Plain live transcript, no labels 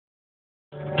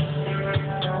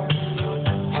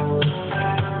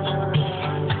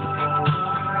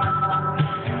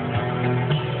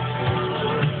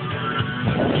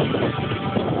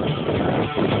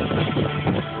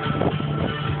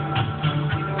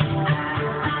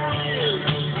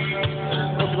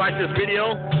like this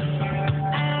video.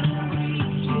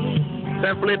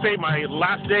 San Felipe, my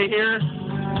last day here.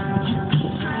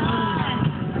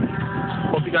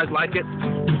 Hope you guys like it.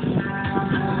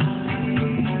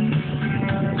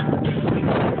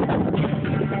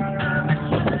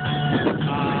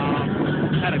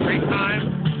 Had a great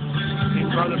time. Me,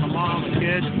 brother, my mom, and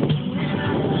kids.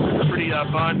 Pretty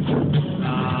fun.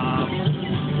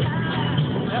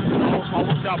 All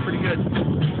worked out pretty good.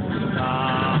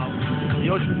 The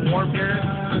ocean's warm here.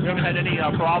 We haven't had any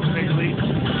problems lately.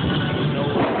 No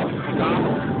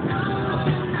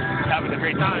having a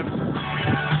great time.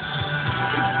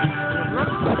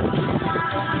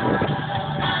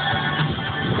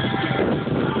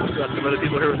 Got some other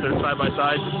people here with their side by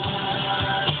side.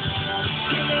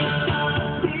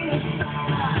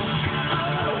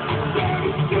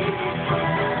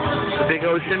 The big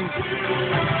ocean.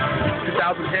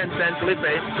 2010 San Felipe.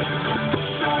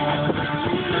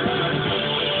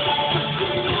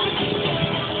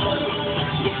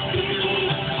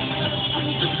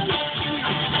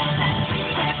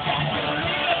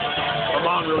 My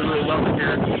mom really loves it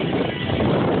here.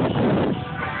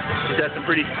 She's had some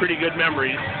pretty good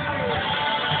memories.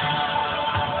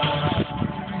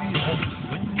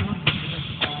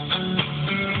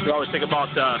 We always think about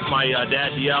my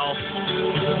dad, DL.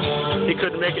 He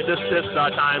couldn't make it this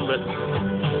time, but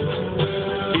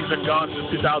he's been gone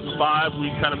since 2005. We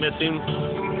kind of miss him.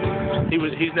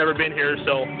 He's never been here,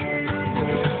 so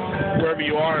wherever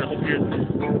you are, I hope you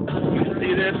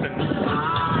see this, and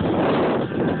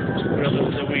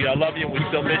we love you and we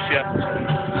still miss you.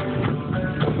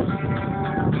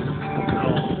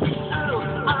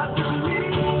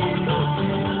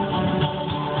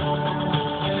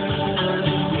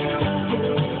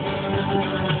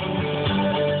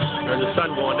 There's the sun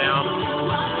going down.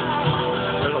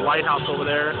 There's a lighthouse over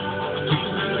there.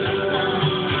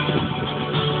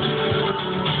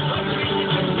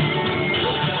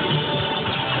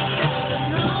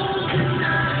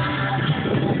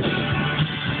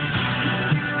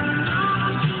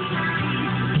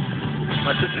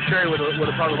 My sister Sherry would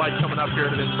have probably liked coming up here. It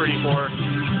would have been pretty for her.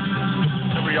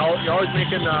 Remember, you're always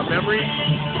making memories.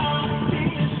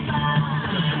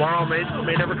 Tomorrow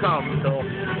may never come, so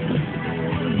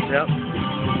yep.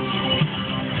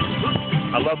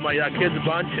 I love my kids a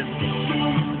bunch, and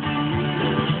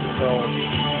so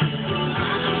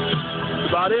that's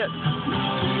about it.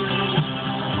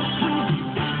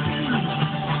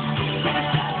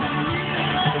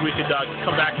 And we could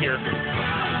come back here.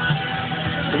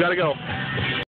 We gotta go.